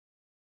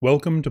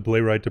Welcome to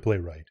Playwright,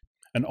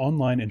 an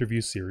online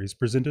interview series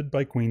presented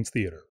by Queen's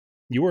Theatre.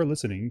 You are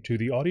listening to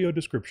the audio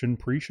description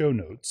pre-show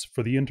notes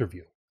for the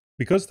interview.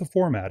 Because the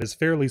format is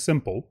fairly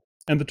simple,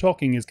 and the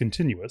talking is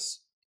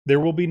continuous,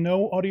 there will be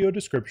no audio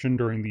description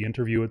during the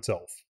interview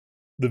itself.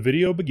 The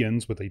video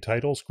begins with a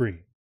title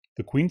screen.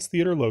 The Queen's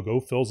Theatre logo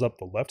fills up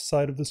the left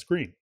side of the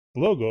screen.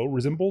 The logo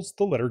resembles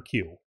the letter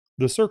Q.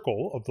 The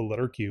circle of the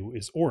letter Q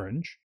is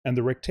orange, and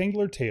the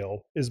rectangular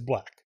tail is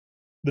black.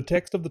 The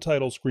text of the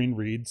title screen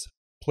reads,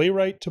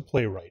 Playwright to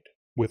Playwright,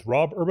 with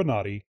Rob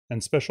Urbinati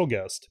and special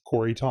guest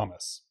Cori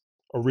Thomas.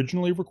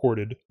 Originally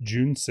recorded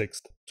June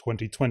 6,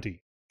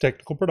 2020.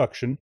 Technical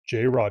production,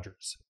 Jay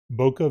Rogers.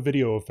 Bokeh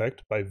video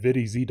effect by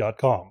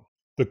videz.com.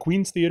 The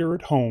Queen's Theatre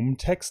at Home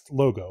text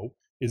logo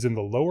is in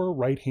the lower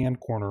right-hand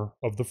corner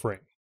of the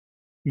frame.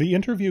 The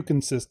interview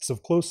consists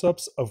of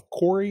close-ups of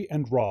Cori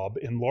and Rob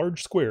in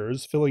large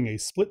squares filling a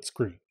split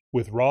screen,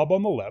 with Rob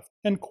on the left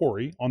and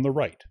Cori on the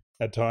right.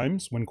 At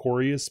times, when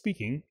Cori is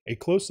speaking, a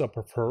close-up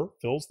of her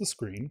fills the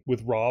screen,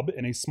 with Rob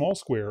in a small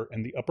square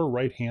in the upper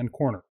right-hand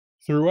corner.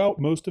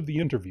 Throughout most of the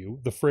interview,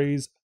 the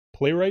phrase,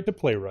 Playwright to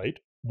Playwright,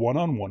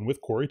 one-on-one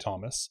with Cori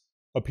Thomas,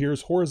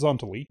 appears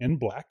horizontally in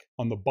black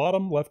on the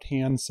bottom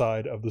left-hand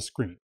side of the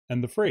screen,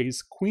 and the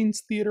phrase,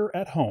 Queen's Theatre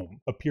at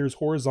Home, appears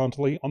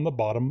horizontally on the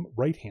bottom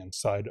right-hand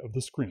side of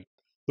the screen.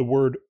 The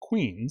word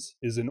Queens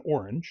is in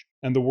orange,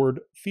 and the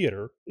word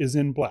theatre is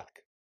in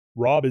black.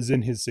 Rob is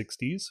in his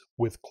 60s,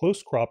 with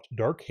close-cropped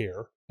dark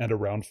hair and a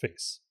round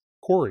face.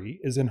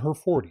 Cori is in her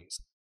 40s,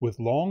 with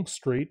long,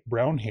 straight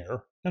brown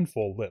hair and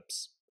full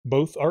lips.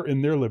 Both are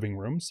in their living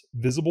rooms,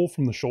 visible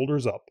from the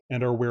shoulders up,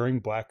 and are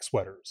wearing black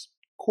sweaters.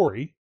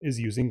 Cori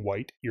is using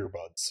white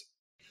earbuds.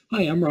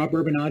 Hi, I'm Rob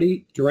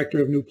Urbinati, Director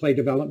of New Play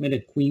Development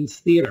at Queen's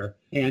Theatre,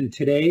 and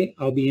today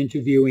I'll be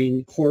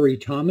interviewing Cori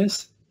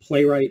Thomas,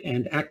 playwright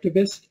and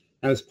activist,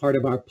 as part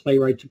of our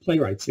Playwright to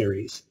Playwright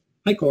series.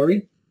 Hi,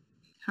 Cori.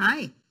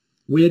 Hi.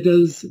 Where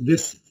does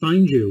this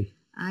find you?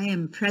 I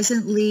am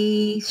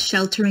presently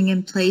sheltering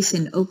in place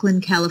in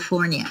Oakland,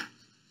 California.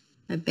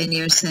 I've been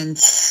here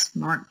since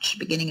March,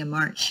 beginning of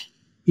March.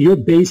 You're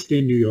based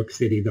in New York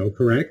City, though,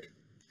 correct?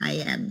 I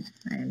am.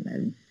 I'm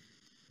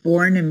a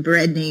born and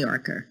bred New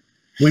Yorker.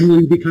 When will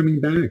you be coming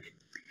back?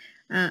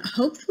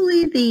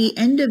 Hopefully the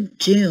end of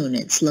June,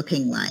 it's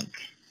looking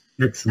like.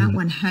 Excellent.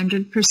 Not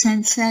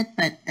 100% set,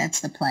 but that's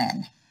the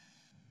plan.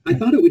 I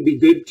thought it would be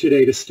good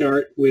today to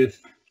start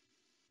with,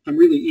 I'm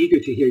really eager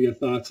to hear your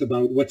thoughts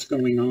about what's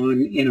going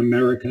on in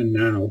America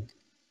now.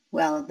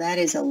 Well, that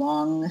is a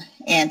long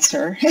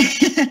answer,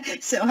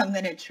 so I'm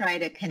going to try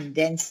to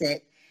condense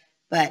it.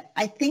 But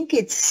I think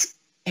it's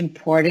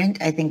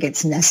important. I think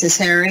it's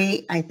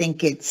necessary. I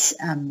think it's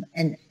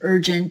an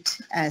urgent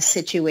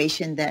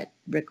situation that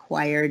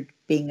required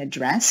being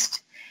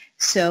addressed.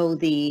 So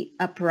the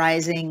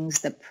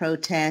uprisings, the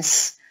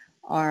protests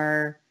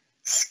are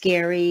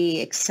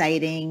scary,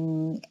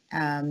 exciting,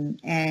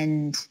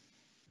 and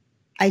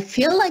I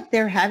feel like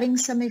they're having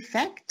some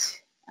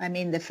effect. I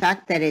mean, the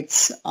fact that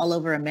it's all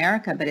over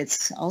America, but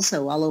it's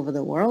also all over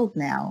the world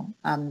now.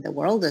 The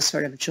world has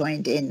sort of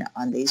joined in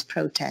on these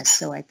protests.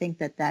 So I think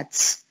that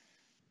that's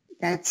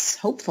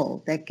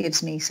hopeful. That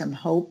gives me some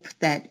hope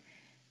that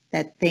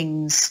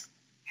things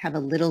have a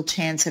little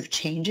chance of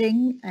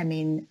changing. I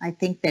mean, I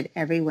think that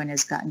everyone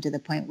has gotten to the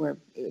point where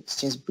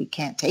it's just, we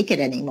can't take it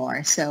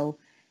anymore. So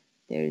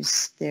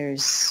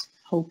there's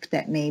hope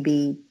that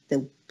maybe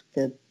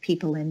the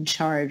people in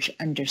charge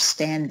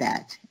understand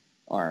that,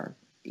 or,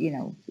 you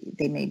know,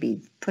 they may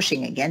be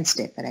pushing against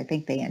it, but I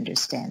think they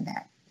understand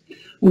that.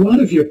 A lot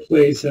of your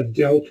plays have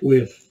dealt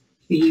with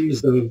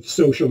themes of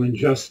social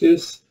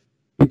injustice.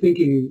 I'm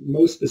thinking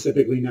most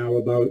specifically now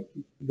about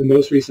the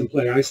most recent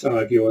play I saw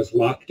of yours,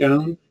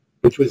 Lockdown,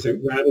 which was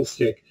at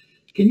Rattlestick.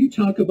 Can you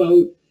talk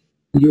about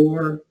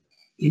your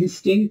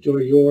instinct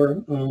or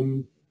your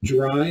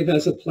drive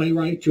as a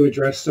playwright to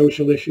address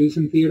social issues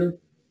in theater?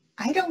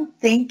 I don't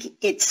think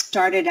it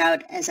started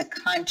out as a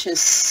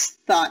conscious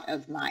thought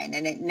of mine,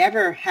 and it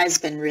never has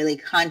been really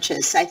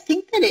conscious. I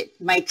think that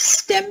it might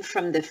stem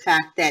from the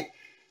fact that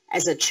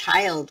as a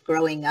child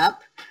growing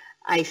up,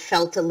 I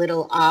felt a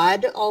little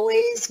odd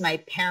always. My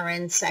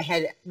parents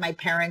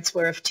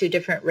were of two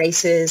different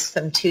races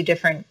from two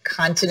different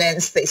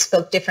continents. They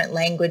spoke different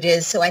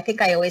languages. So I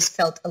think I always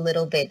felt a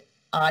little bit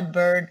odd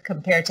bird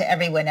compared to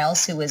everyone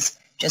else who was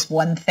just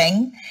one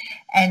thing.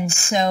 And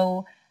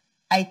so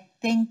I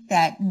think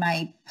that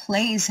my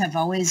plays have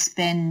always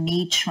been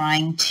me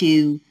trying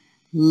to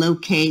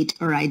locate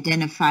or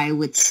identify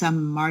with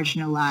some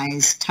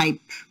marginalized type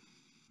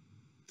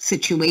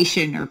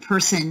situation or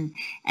person,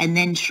 and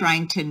then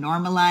trying to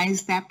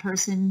normalize that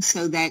person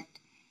so that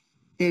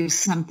there's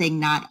something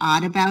not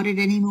odd about it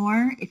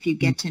anymore. If you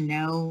get to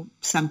know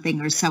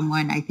something or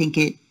someone, I think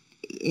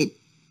it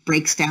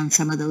breaks down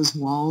some of those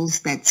walls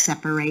that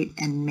separate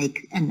and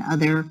make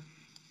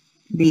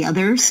the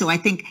other. So I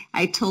think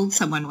I told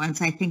someone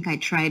once, I think I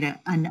try to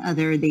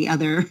unother the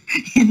other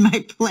in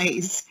my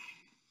plays.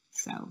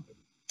 So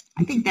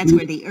I think that's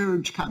where the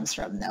urge comes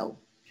from, though.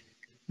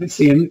 I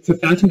see, and it's a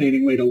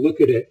fascinating way to look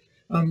at it.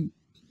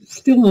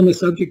 Still on the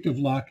subject of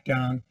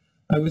lockdown,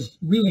 I was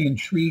really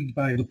intrigued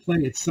by the play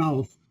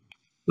itself,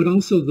 but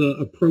also the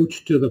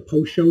approach to the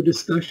post-show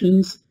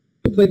discussions.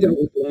 The play dealt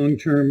with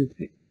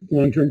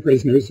long-term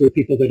prisoners or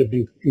people that have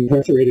been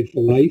incarcerated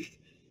for life.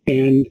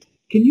 And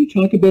can you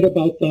talk a bit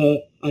about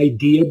the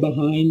idea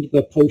behind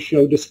the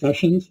post-show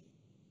discussions?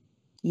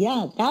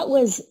 Yeah, that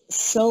was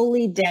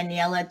solely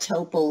Daniela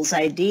Topol's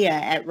idea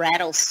at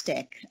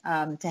Rattlestick,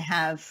 to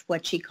have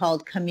what she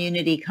called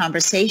community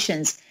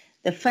conversations.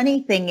 The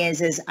funny thing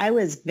is I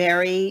was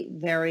very,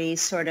 very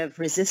sort of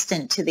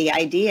resistant to the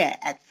idea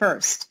at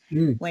first.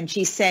 When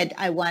she said,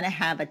 I want to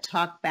have a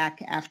talk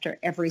back after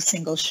every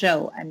single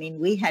show. I mean,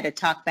 we had a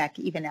talk back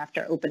even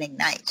after opening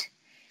night.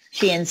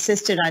 She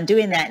insisted on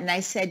doing that. And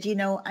I said,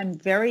 I'm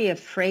very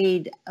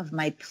afraid of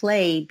my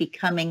play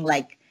becoming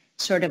like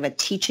sort of a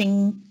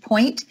teaching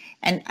point.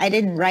 And I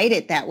didn't write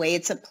it that way.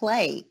 It's a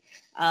play.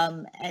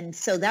 And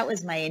so that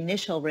was my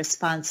initial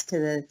response to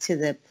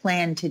the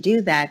plan to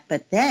do that.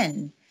 But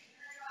then,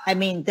 I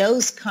mean,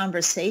 those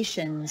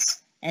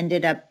conversations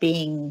ended up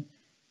being,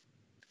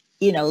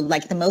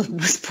 like the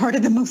most part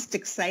of the most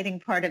exciting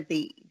part of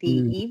the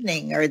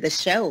evening or the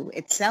show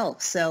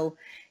itself. So,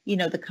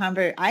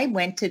 I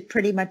went to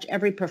pretty much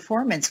every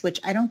performance, which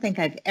I don't think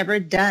I've ever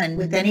done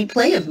with any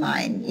play of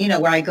mine,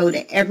 where I go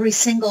to every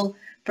single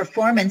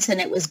performance. And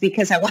it was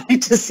because I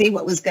wanted to see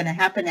what was going to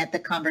happen at the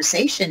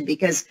conversation,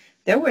 because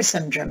there were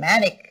some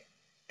dramatic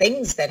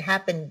things that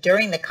happened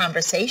during the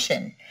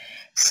conversation.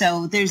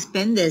 So there's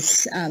been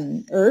this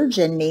urge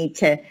in me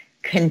to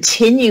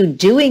continue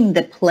doing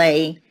the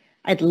play.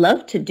 I'd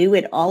love to do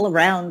it all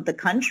around the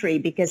country,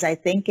 because I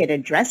think it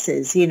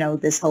addresses,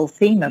 this whole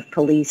theme of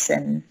police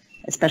and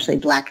especially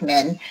Black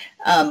men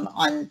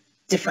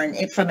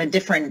from a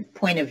different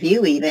point of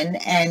view even.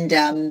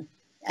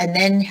 And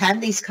then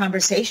have these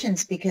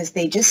conversations, because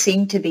they just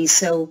seem to be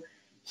so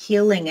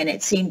healing, and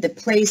the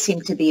play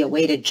seemed to be a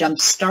way to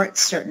jumpstart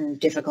certain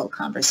difficult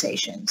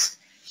conversations.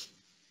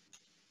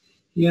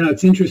 Yeah,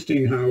 it's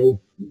interesting how,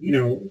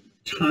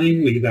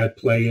 timely that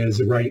play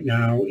is right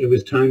now. It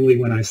was timely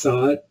when I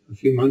saw it a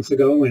few months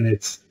ago, and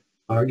it's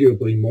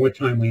arguably more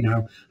timely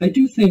now. I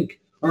do think,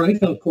 or I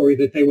felt, Cori,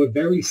 that they were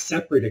very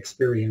separate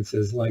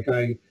experiences. Like,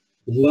 I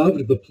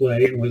loved the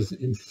play and was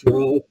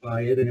enthralled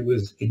by it, and it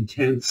was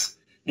intense.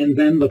 And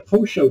then the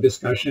post-show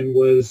discussion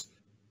was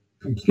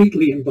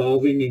completely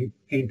involving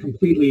and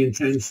completely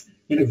intense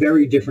in a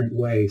very different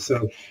way.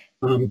 So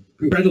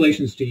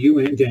congratulations to you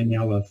and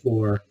Daniela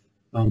for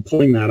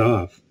pulling that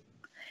off.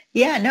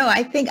 Yeah, no,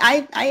 I think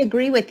I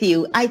agree with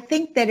you. I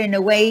think that in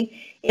a way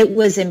it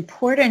was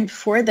important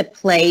for the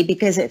play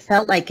because it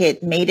felt like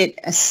it made it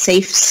a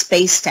safe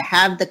space to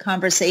have the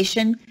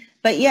conversation.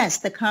 But yes,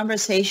 the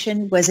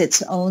conversation was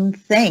its own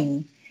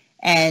thing.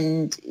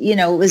 And,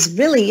 it was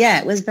really,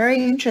 it was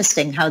very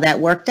interesting how that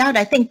worked out.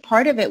 I think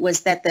part of it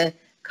was that the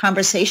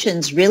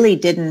conversations really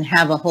didn't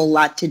have a whole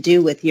lot to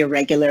do with your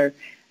regular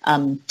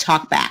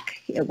talk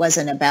back. It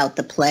wasn't about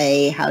the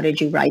play. How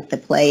did you write the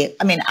play?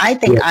 I mean, I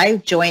think I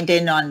joined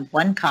in on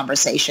one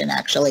conversation,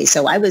 actually.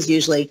 So I was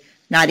usually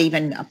not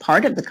even a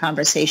part of the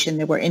conversation.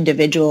 There were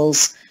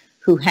individuals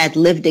who had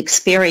lived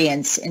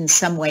experience in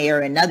some way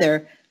or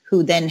another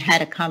who then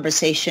had a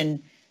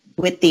conversation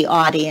with the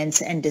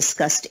audience and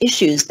discussed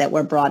issues that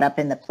were brought up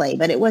in the play.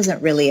 But it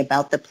wasn't really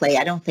about the play.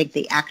 I don't think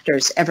the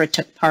actors ever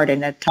took part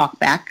in a talk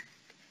back.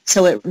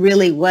 So it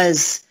really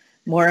was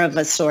more of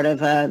a sort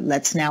of a,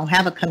 let's now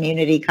have a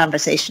community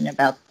conversation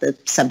about the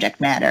subject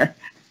matter.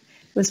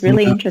 It was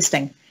really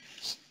interesting.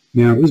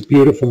 Yeah, it was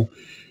beautiful.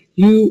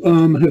 You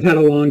have had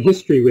a long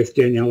history with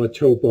Daniela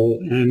Topol,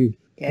 and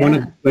one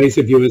of the plays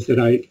of yours that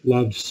I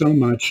loved so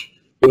much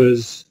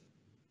was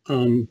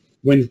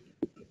when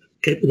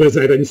it was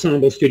at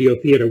Ensemble Studio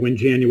Theater, When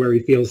January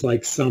Feels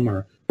Like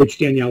Summer, which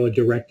Daniela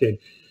directed.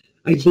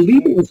 I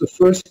believe it was the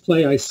first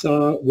play I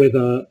saw with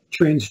a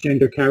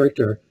transgender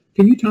character.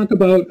 Can you talk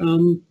about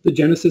the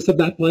genesis of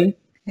that play?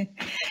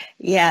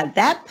 Yeah,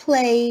 that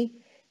play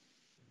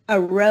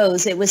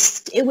arose. It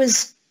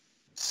was,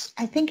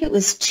 I think it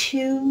was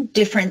two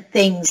different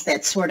things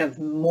that sort of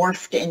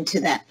morphed into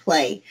that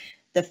play.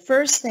 The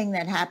first thing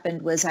that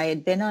happened was I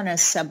had been on a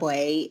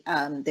subway.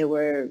 There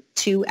were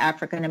two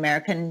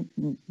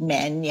African-American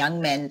men,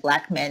 young men,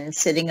 Black men,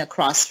 sitting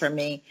across from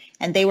me,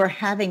 and they were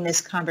having this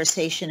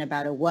conversation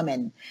about a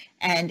woman.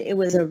 And it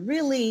was a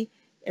really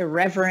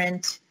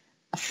irreverent,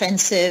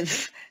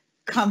 offensive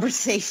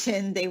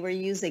conversation. They were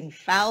using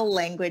foul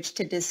language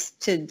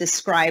to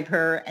describe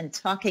her and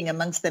talking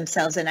amongst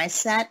themselves. And I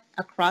sat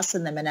across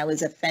from them and I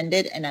was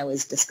offended and I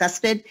was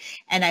disgusted.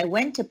 And I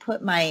went to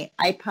put my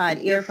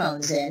iPod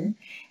earphones in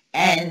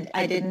and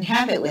I didn't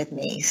have it with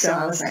me. So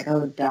I was like,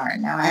 oh,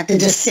 darn, now I have to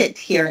just sit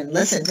here and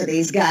listen to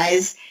these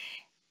guys.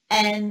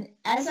 And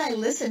as I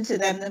listened to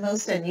them, the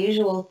most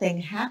unusual thing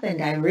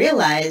happened. I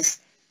realized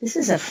this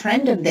is a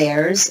friend of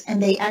theirs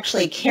and they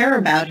actually care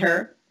about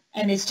her.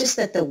 And it's just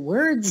that the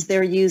words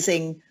they're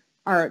using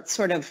are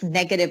sort of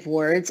negative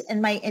words. And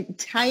my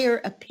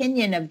entire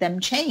opinion of them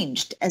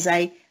changed as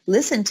I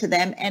listened to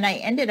them. And I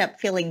ended up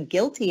feeling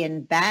guilty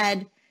and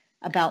bad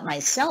about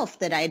myself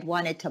that I'd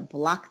wanted to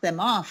block them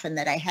off, and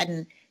that I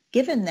hadn't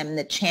given them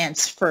the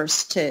chance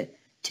first to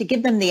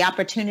give them the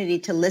opportunity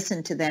to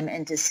listen to them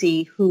and to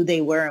see who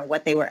they were and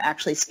what they were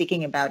actually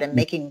speaking about,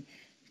 and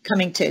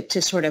coming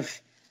to sort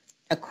of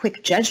a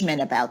quick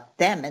judgment about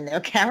them and their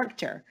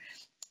character.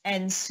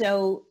 And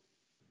so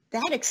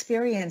that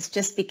experience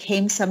just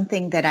became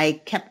something that I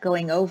kept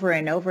going over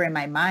and over in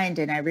my mind.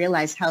 And I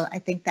realized how I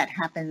think that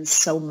happens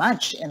so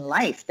much in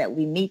life, that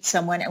we meet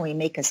someone and we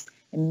make an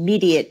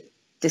immediate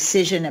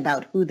decision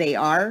about who they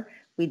are.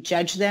 We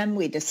judge them.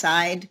 We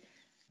decide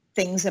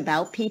things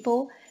about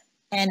people.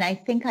 And I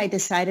think I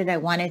decided I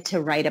wanted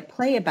to write a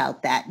play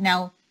about that.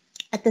 Now,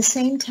 at the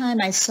same time,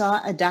 I saw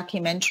a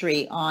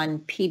documentary on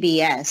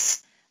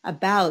PBS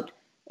about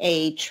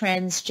a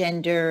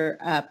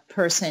transgender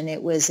person.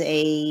 It was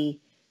a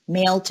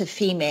male to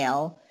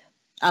female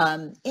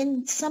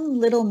in some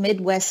little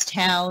Midwest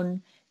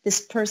town.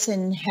 This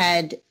person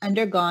had had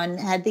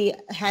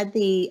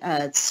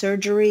the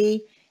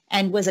surgery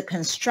and was a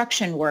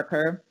construction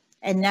worker,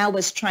 and now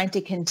was trying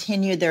to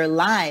continue their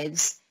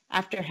lives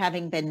after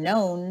having been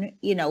known,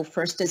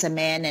 first as a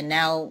man and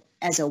now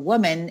as a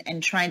woman,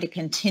 and trying to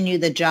continue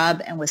the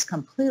job, and was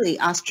completely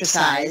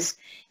ostracized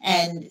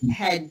and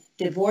had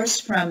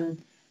divorced from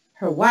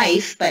her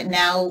wife, but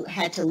now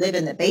had to live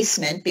in the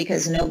basement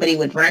because nobody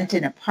would rent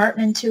an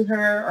apartment to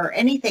her or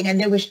anything. And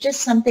there was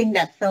just something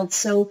that felt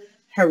so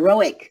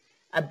heroic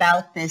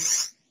about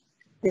this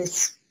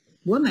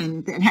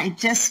woman that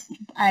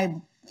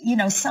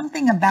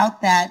something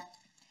about that,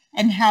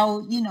 and how,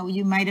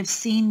 you might have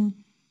seen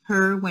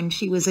her when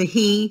she was a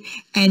he,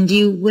 and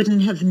you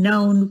wouldn't have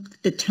known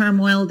the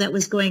turmoil that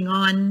was going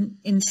on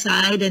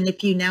inside. And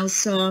if you now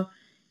saw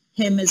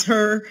him as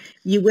her,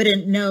 you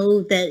wouldn't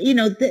know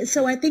that,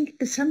 so I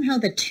think somehow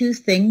the two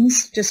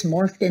things just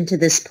morphed into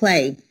this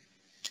play.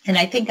 And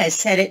I think I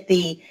said it,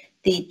 the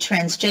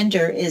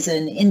transgender is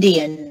an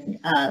Indian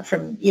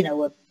from,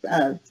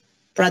 a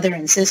brother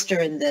and sister,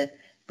 and the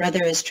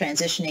brother is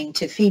transitioning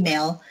to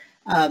female.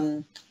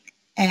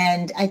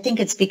 And I think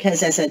it's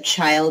because as a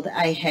child,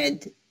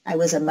 I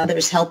was a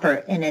mother's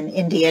helper in an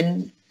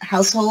Indian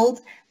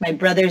household, my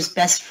brother's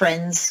best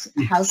friend's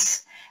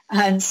house.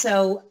 And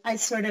so I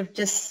sort of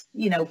just,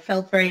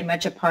 felt very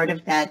much a part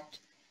of that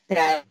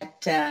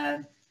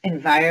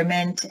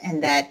environment,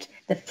 and that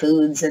the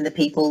foods and the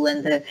people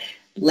and the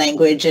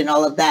language and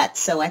all of that.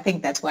 So I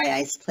think that's why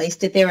I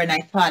placed it there. And I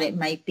thought it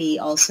might be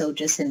also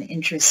just an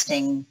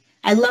interesting,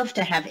 I love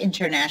to have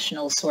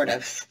international sort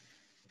of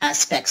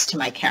aspects to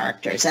my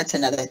characters. That's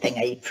another thing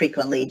I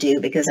frequently do,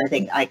 because I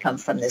think I come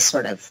from this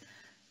sort of,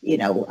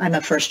 I'm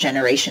a first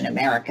generation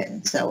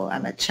American, so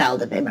I'm a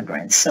child of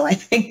immigrants. So I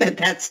think that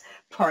that's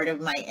part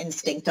of my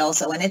instinct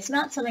also. And it's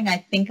not something I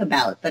think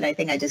about, but I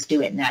think I just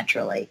do it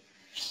naturally.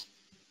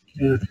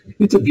 Yeah,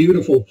 it's a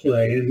beautiful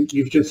play, and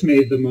you've just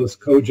made the most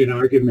cogent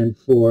argument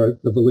for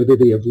the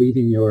validity of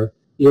leaving your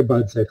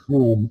earbuds at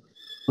home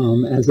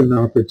as an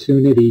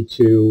opportunity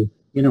to,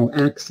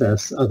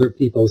 access other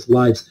people's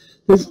lives.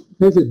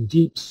 There's a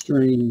deep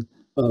strain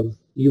of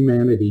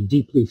humanity,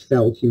 deeply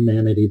felt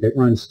humanity, that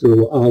runs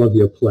through all of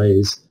your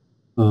plays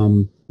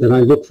that I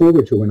look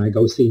forward to when I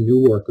go see new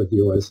work of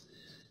yours.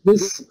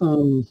 This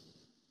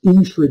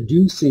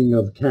introducing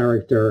of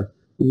character,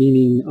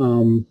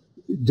 meaning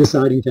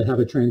deciding to have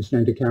a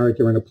transgender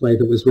character in a play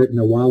that was written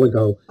a while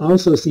ago,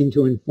 also seemed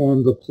to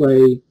inform the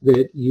play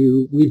that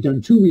we've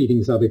done 2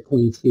 readings of at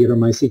Queen's Theatre,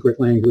 My Secret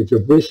Language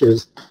of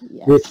Wishes,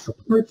 Yes. which,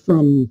 apart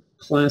from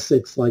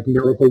classics like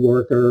Miracle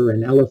Worker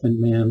and Elephant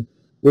Man,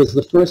 was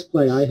the first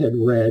play I had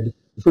read,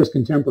 the first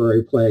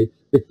contemporary play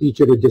that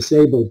featured a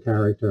disabled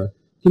character.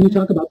 Can you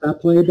talk about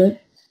that play a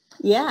bit?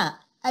 Yeah.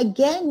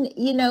 Again,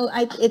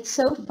 it's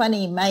so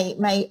funny.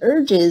 My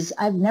urges,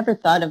 I've never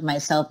thought of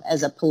myself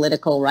as a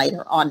political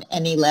writer on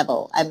any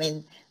level. I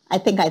mean, I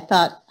think I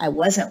thought I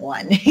wasn't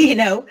one,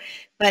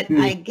 but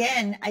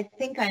again, I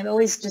think I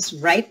always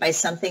just write by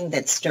something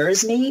that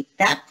stirs me.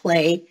 That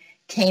play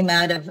came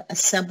out of a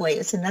subway.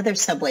 It's another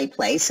subway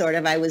play, sort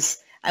of. I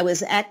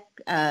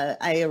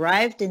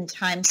arrived in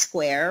Times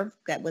Square,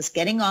 that was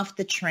getting off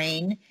the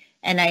train,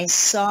 and I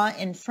saw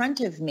in front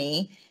of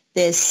me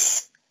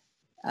this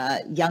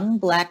young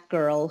Black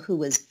girl who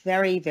was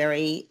very,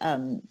 very,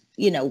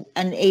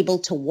 unable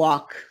to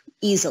walk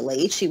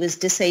easily. She was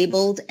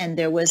disabled, and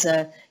there was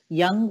a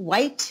young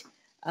white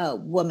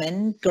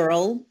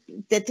girl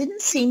that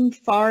didn't seem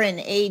far in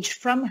age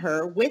from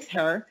her, with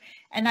her.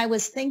 And I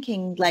was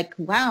thinking, like,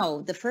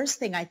 wow, the first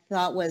thing I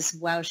thought was,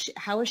 wow,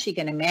 how is she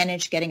going to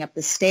manage getting up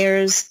the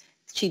stairs?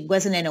 She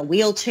wasn't in a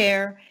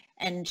wheelchair,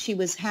 and she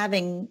was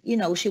having,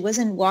 she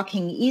wasn't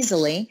walking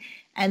easily.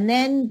 And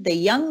then the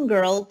young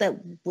girl that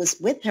was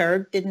with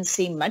her didn't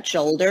seem much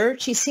older.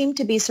 She seemed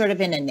to be sort of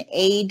in an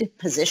aid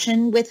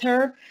position with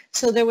her.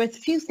 So there were a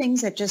few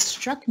things that just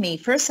struck me.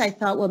 First, I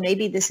thought, well,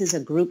 maybe this is a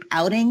group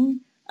outing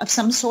of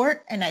some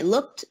sort. And I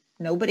looked,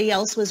 nobody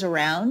else was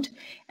around.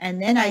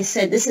 And then I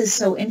said, this is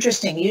so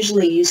interesting.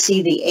 Usually you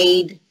see the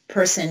aid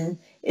person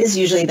is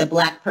usually the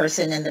Black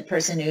person, and the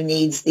person who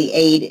needs the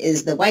aid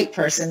is the white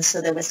person.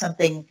 So there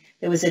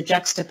was a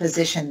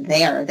juxtaposition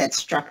there that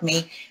struck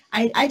me.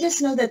 I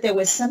just know that there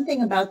was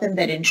something about them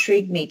that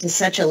intrigued me to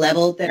such a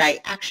level that I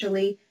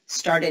actually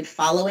started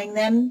following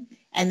them.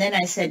 And then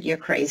I said, you're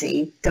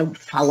crazy, don't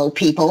follow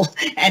people.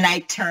 And I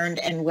turned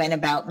and went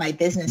about my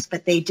business,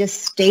 but they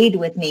just stayed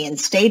with me and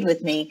stayed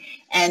with me.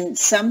 And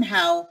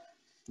somehow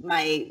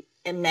my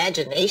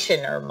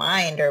imagination or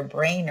mind or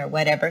brain or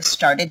whatever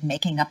started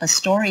making up a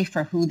story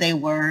for who they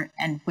were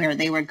and where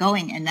they were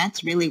going. And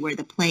that's really where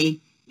the play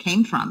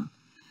came from.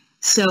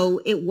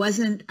 So it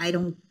wasn't, I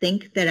don't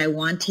think that I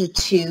wanted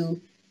to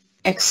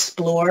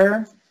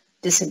explore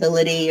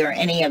disability or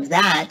any of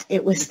that.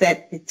 It was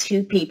that the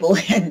two people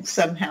had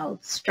somehow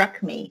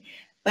struck me.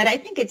 But I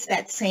think it's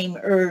that same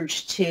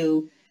urge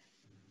to,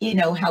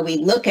 how we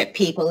look at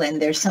people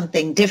and there's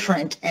something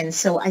different. And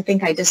so I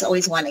think I just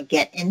always want to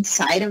get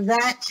inside of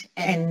that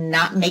and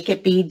not make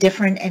it be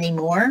different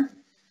anymore.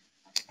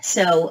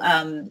 So,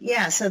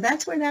 so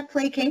that's where that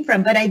play came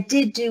from. But I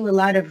did do a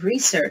lot of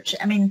research.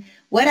 I mean,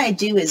 what I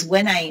do is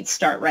when I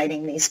start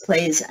writing these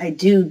plays, I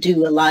do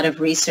a lot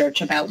of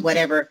research about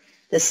whatever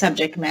the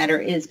subject matter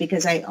is,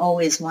 because I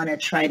always want to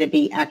try to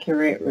be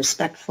accurate,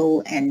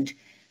 respectful, and,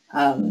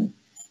 and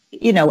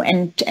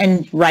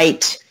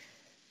write,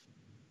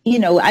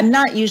 I'm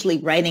not usually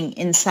writing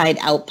inside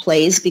out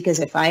plays, because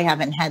if I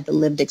haven't had the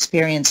lived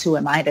experience, who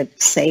am I to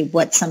say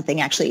what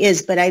something actually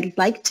is? But I'd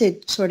like to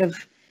sort of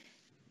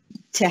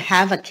to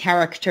have a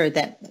character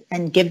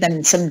and give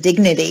them some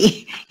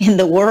dignity in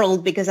the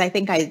world, because I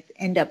think I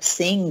end up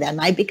seeing them.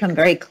 I become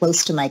very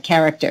close to my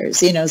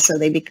characters, so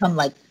they become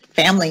like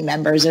family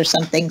members or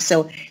something.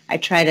 So I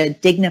try to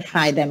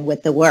dignify them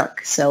with the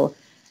work. So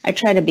I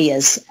try to be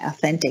as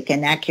authentic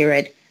and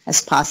accurate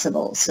as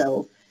possible.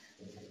 So,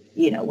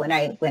 when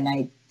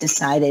I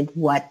decided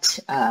what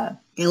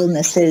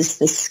illnesses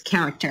this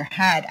character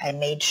had, I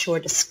made sure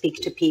to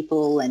speak to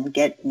people and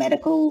get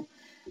medical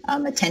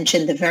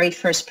attention. The very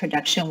first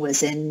production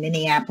was in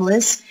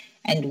Minneapolis,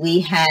 and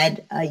we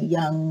had a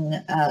young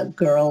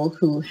girl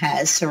who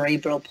has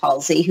cerebral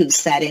palsy who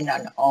sat in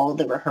on all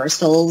the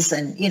rehearsals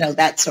and,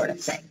 that sort of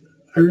thing.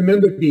 I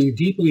remember being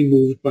deeply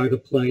moved by the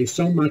play,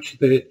 so much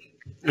that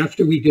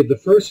after we did the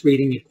first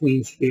reading at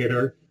Queen's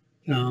Theater,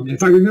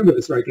 if I remember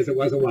this right, because it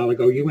was a while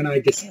ago, you and I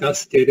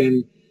discussed it,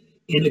 and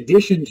in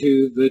addition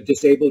to the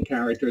disabled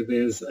character,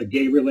 there's a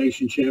gay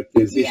relationship,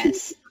 there's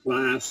issues of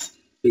class,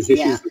 there's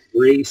issues of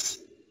race,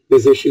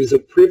 there's issues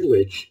of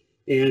privilege,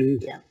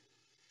 and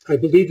I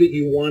believe that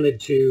you wanted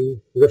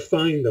to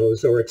refine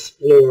those or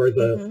explore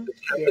the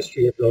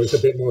tapestry of those a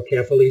bit more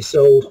carefully.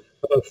 So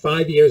about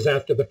 5 years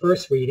after the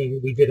first reading,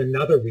 we did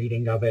another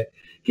reading of it.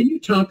 Can you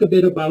talk a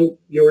bit about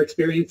your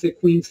experience at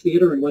Queen's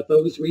Theater and what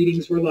those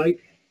readings were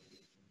like?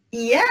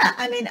 Yeah,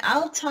 I mean,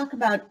 I'll talk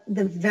about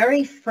the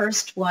very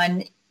first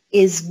one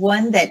is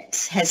one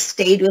that has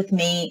stayed with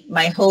me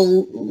my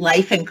whole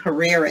life and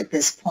career at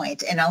this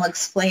point, and I'll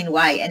explain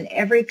why. And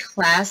every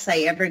class I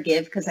ever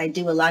give, because I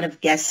do a lot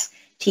of guest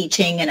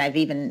teaching, and I've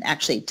even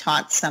actually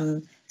taught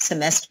some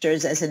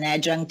semesters as an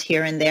adjunct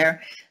here and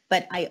there,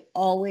 but I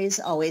always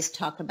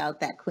talk about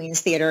that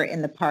Queen's Theater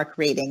in the Park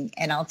reading,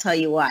 and I'll tell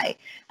you why.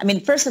 I mean,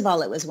 first of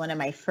all, it was one of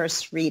my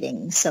first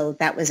readings, so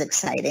that was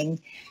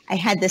exciting. I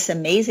had this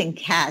amazing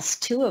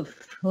cast, two of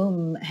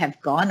whom have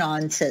gone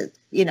on to,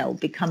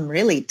 become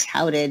really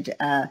touted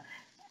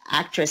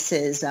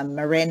actresses.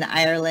 Marin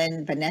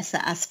Ireland, Vanessa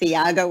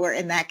Aspiaga were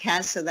in that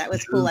cast, so that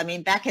was cool. I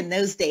mean, back in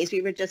those days,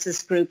 we were just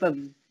this group of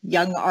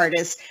young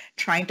artists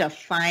trying to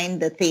find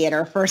the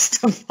theater,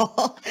 first of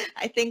all.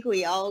 I think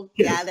we all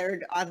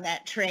gathered on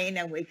that train,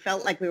 and we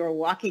felt like we were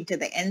walking to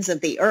the ends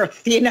of the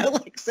earth,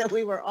 so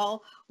we were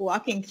all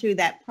walking through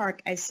that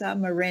park. I saw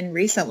Marin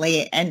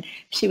recently, and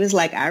she was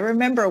like, I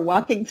remember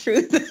walking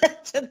through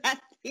to that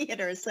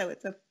theater, so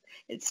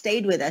it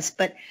stayed with us.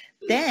 But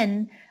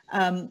then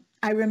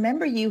I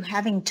remember you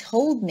having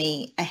told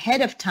me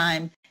ahead of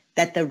time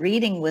that the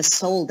reading was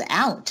sold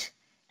out.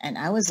 And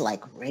I was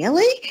like,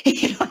 really?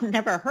 I've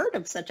never heard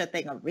of such a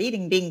thing, a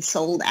reading being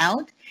sold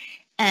out.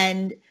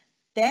 And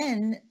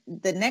then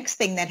the next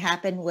thing that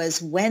happened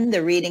was when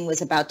the reading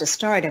was about to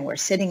start and we're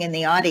sitting in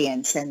the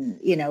audience and,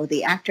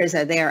 the actors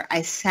are there,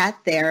 I sat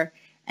there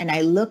and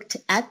I looked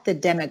at the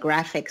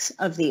demographics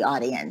of the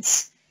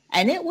audience.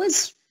 And it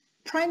was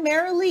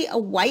primarily a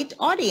white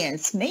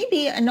audience,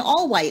 maybe an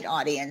all-white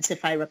audience,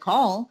 if I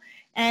recall.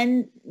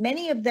 And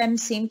many of them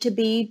seemed to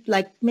be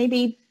like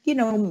maybe,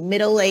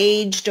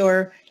 middle-aged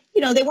or,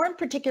 they weren't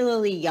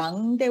particularly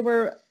young. They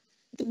were,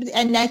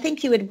 and I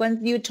think you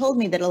had told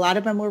me that a lot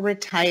of them were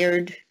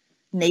retired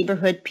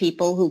neighborhood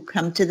people who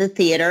come to the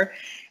theater.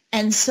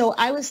 And so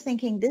I was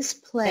thinking this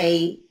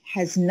play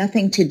has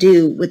nothing to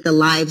do with the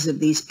lives of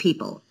these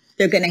people.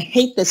 They're going to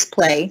hate this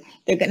play.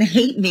 They're going to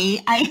hate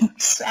me. I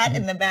sat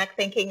in the back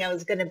thinking I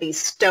was going to be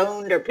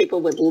stoned or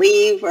people would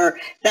leave, or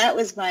that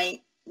was my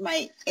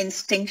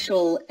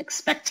instinctual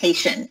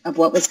expectation of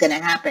what was going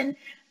to happen.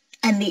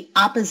 And the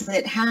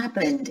opposite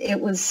happened. It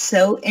was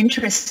so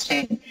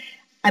interesting.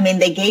 I mean,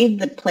 they gave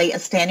the play a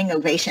standing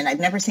ovation. I've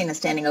never seen a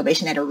standing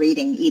ovation at a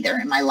reading either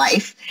in my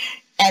life.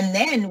 And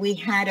then we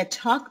had a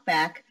talk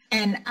back,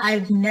 and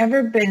I've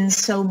never been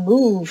so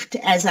moved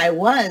as I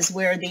was,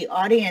 where the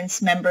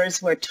audience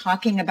members were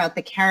talking about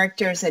the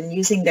characters and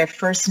using their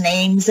first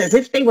names as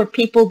if they were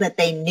people that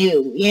they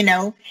knew, you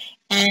know,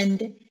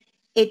 and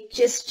it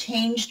just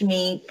changed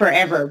me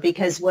forever,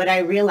 because what I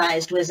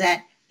realized was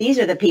that these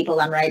are the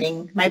people I'm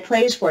writing my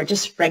plays for,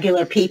 just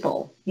regular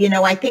people. You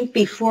know, I think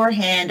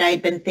beforehand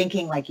I'd been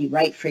thinking like, you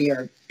write for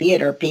your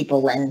theater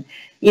people and,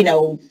 you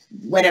know,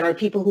 whatever,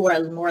 people who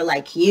are more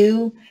like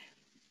you.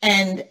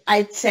 And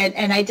I said,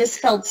 and I just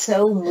felt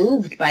so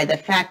moved by the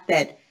fact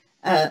that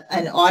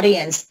an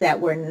audience that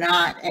were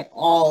not at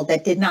all,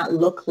 that did not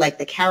look like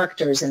the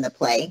characters in the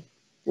play,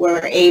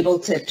 were able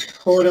to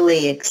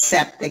totally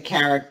accept the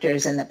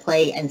characters in the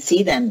play and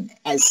see them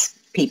as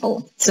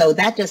people. So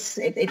that just,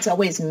 it's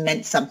always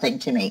meant something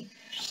to me.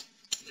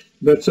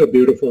 That's so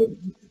beautiful.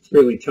 It's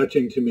really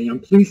touching to me. I'm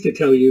pleased to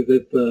tell you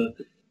that the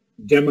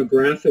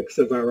demographics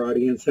of our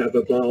audience have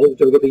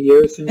evolved over the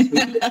years since we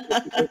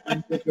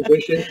did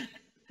Wishes,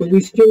 but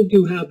we still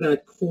do have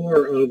that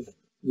core of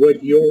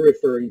what you're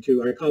referring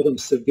to. I call them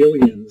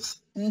civilians,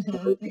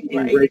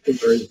 Right.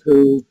 regulars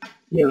who,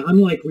 yeah,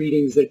 unlike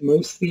readings at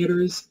most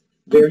theaters,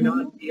 they're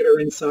not theater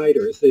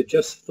insiders. They're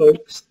just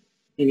folks,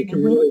 and it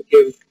can really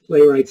give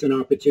playwrights an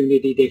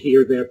opportunity to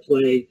hear their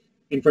play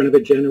in front of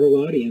a general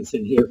audience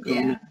and hear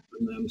comments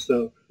from them.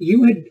 So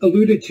you had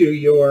alluded to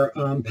your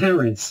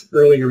parents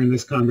earlier in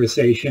this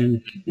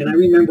conversation, and I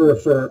remember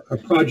for a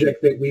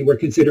project that we were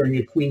considering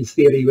at Queen's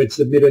Theatre, you had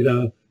submitted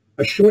a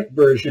short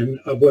version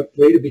of what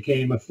later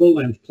became a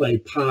full-length play,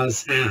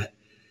 Pa's Hat.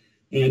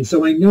 And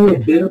so I know a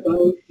bit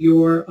about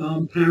your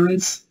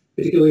parents,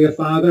 particularly your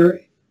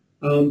father,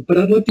 but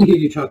I'd love to hear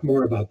you talk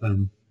more about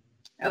them.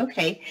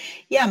 Okay.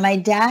 Yeah, my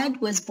dad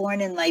was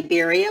born in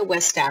Liberia,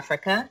 West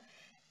Africa,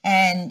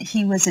 and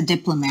he was a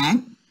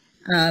diplomat.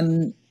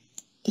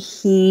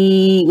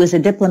 He was a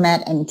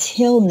diplomat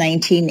until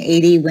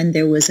 1980, when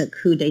there was a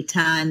coup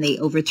d'etat and they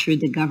overthrew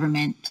the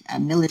government, a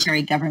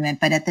military government.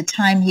 But at the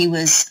time he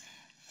was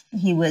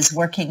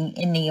working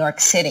in New York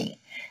City.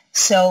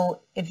 So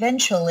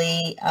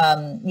eventually,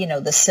 you know,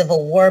 the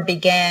Civil War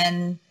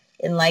began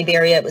in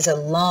Liberia. It was a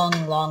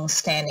long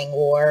standing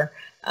war.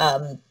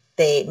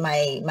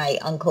 My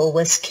uncle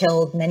was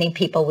killed. Many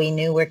people we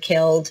knew were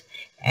killed.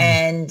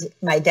 And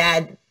my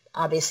dad,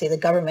 obviously the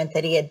government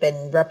that he had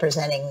been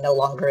representing no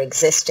longer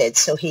existed.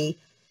 So he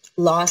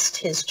lost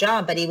his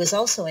job, but he was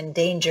also in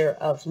danger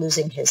of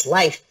losing his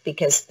life,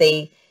 because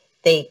they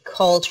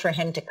called for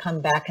him to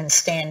come back and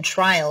stand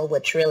trial,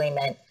 which really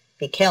meant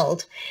be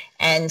killed.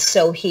 And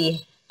so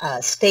he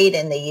stayed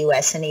in the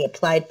U.S. and he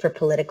applied for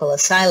political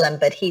asylum,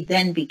 but he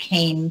then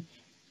became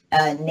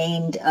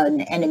named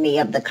an enemy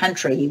of the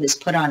country. He was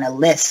put on a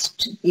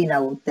list, you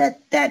know,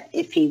 that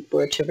if he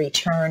were to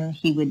return,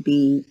 he would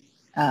be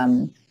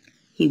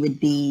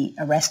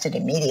arrested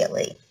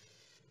immediately.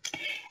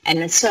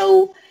 And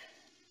so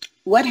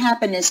what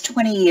happened is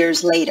 20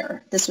 years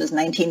later, this was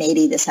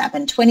 1980, this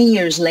happened, 20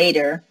 years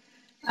later,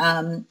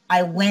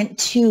 I went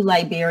to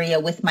Liberia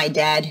with my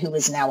dad, who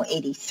is now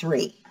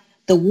 83.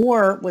 The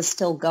war was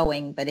still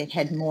going, but it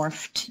had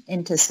morphed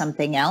into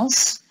something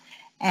else.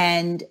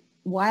 And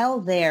while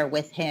there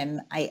with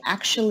him, I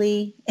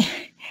actually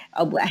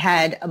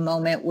had a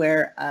moment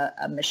where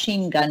a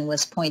machine gun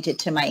was pointed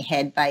to my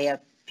head by a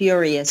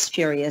furious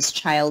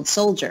child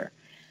soldier.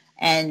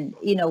 And,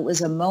 you know, it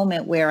was a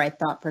moment where I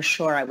thought for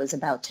sure I was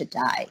about to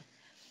die.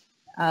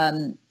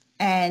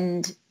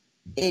 And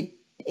it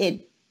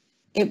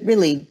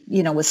really,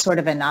 you know, was sort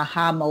of an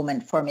aha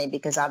moment for me,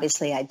 because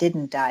obviously I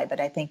didn't die,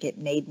 but I think it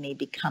made me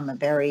become a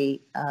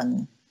very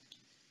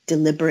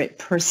deliberate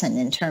person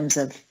in terms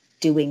of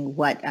doing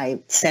what I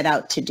set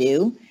out to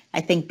do. I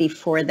think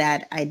before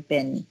that I'd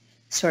been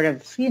sort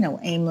of, you know,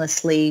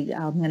 aimlessly,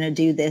 I'm going to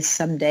do this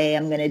someday,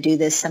 I'm going to do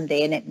this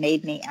someday, and it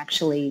made me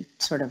actually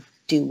sort of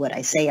do what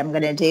I say I'm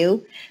going to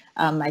do.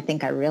 I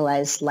think I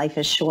realized life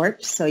is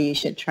short, so you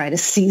should try to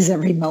seize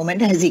every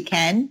moment as you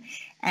can.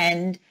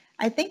 And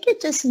I think it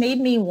just made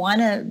me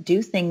want to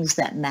do things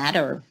that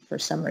matter for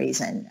some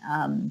reason.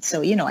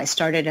 So, you know, I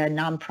started a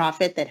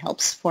nonprofit that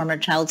helps former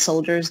child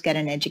soldiers get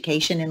an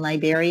education in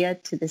Liberia.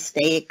 To this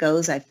day it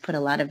goes. I've put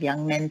a lot of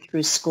young men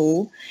through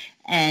school.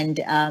 And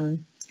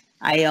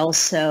I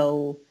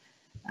also,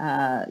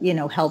 you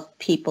know, help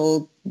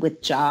people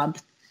with job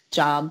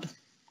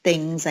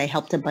things. I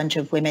helped a bunch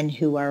of women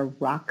who are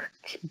rock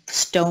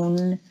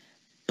stone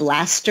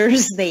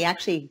blasters. They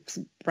actually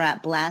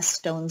blast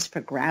stones for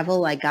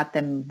gravel. I got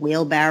them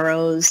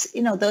wheelbarrows,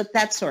 you know,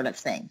 that sort of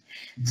thing.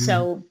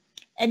 So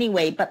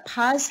anyway, but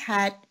Pa's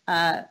Hat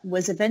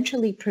was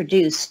eventually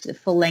produced, a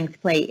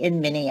full-length play in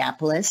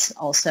Minneapolis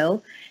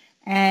also.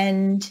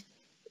 And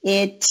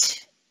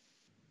it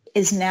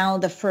is now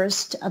the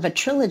first of a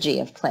trilogy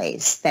of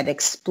plays that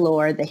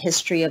explore the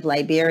history of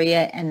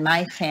Liberia and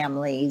my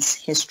family's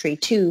history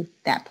to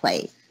that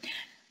play.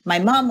 My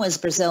mom was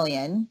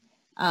Brazilian,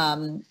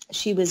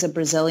 She was a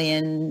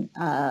Brazilian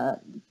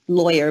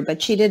lawyer,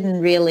 but she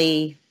didn't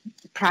really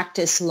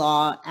practice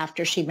law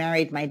after she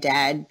married my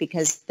dad,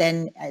 because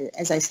then,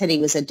 as I said, he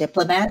was a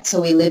diplomat,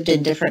 so we lived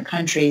in different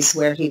countries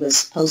where he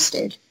was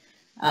posted.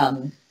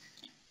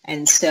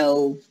 And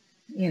so,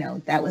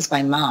 that was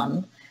my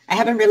mom. I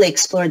haven't really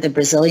explored the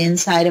Brazilian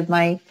side of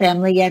my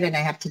family yet, and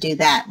I have to do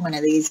that one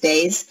of these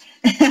days.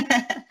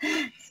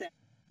 So.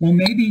 Well,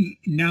 maybe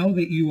now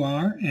that you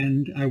are,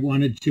 and I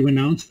wanted to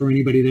announce for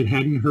anybody that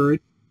hadn't heard,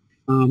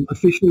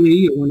 officially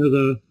you're one of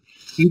the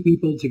few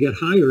people to get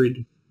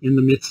hired in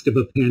the midst of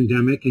a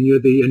pandemic, and you're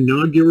the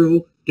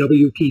inaugural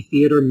WP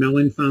Theater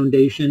Mellon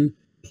Foundation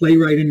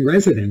Playwright in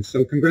Residence.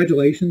 So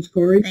congratulations,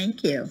 Cori.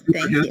 Thank you. Super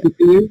Thank happy you.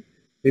 for you.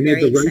 They made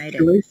Very the right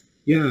choice.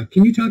 Yeah.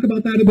 Can you talk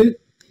about that a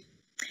bit?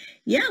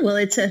 Yeah, well,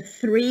 it's a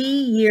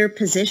 3-year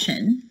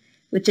position,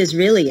 which is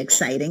really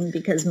exciting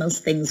because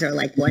most things are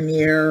like 1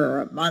 year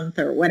or a month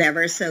or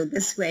whatever. So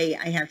this way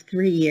I have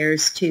 3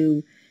 years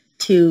to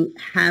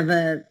have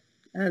a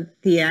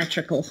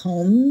theatrical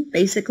home,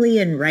 basically,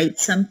 and write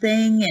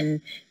something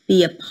and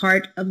be a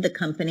part of the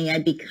company. I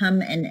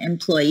become an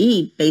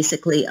employee,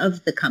 basically,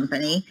 of the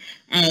company.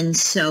 And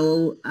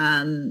so,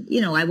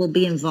 I will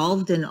be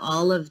involved in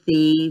all of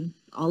the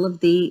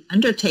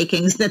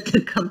undertakings that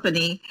the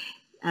company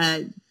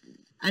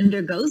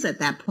undergoes at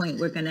that point.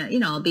 We're going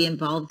to, I'll be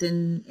involved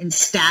in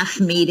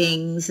staff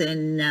meetings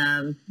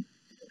and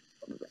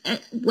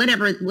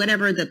whatever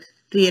the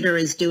theater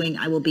is doing,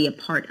 I will be a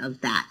part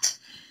of that.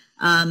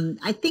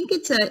 I think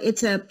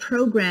it's a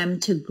program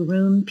to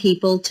groom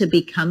people to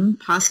become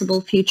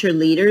possible future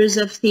leaders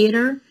of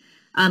theater.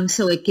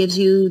 So it gives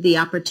you the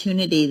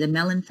opportunity, the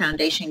Mellon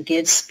Foundation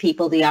gives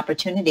people the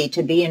opportunity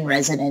to be in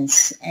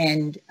residence,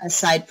 and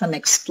aside from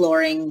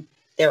exploring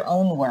their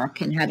own work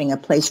and having a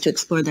place to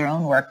explore their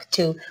own work,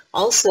 to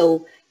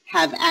also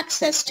have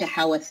access to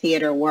how a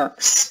theater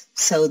works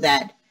so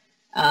that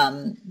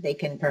they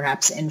can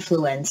perhaps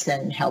influence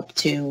and help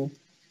to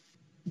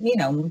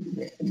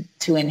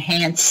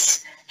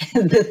enhance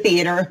the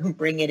theater,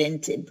 bring it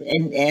into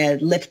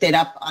and lift it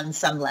up on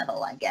some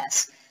level, I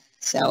guess.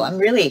 So I'm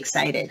really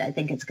excited. I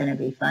think it's going to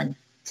be fun.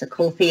 It's a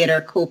cool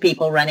theater, cool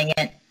people running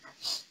it.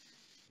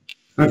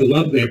 I've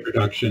loved their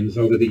productions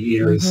over the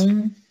years.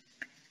 Mm-hmm.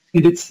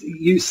 And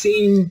you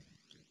seem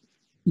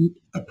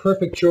a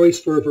perfect choice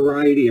for a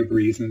variety of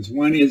reasons.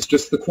 One is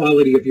just the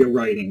quality of your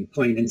writing,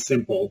 plain and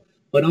simple,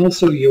 but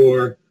also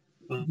your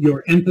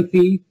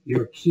empathy,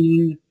 your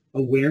keen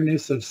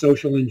awareness of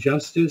social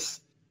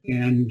injustice,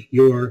 and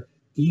your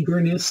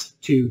eagerness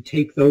to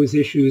take those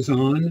issues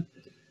on.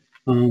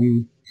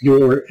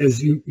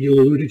 As you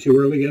alluded to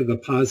earlier, the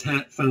Paz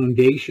Hat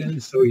Foundation,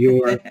 so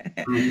you're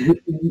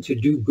looking to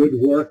do good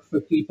work for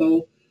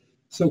people.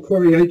 So,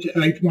 Cori,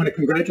 I want to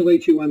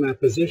congratulate you on that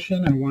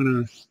position. I want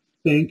to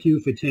thank you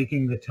for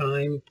taking the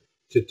time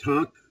to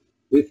talk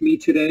with me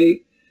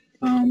today,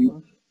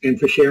 and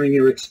for sharing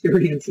your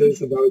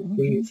experiences about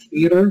Queen's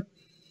Theater.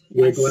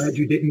 We're glad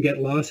you didn't get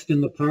lost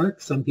in the park.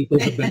 Some people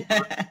have been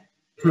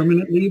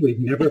permanently. We've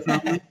never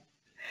found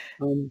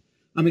them.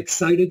 I'm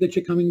excited that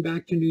you're coming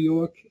back to New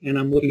York, and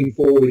I'm looking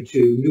forward to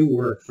new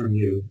work from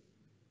you.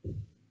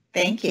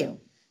 Thank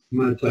you.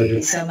 My pleasure. Thank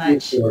you so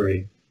much.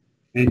 Cori.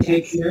 And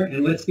take care,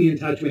 and let's be in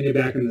touch when you're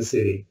back in the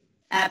city.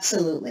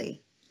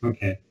 Absolutely.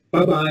 Okay.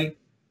 Bye-bye.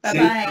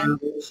 Bye-bye.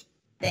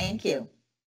 Thank you.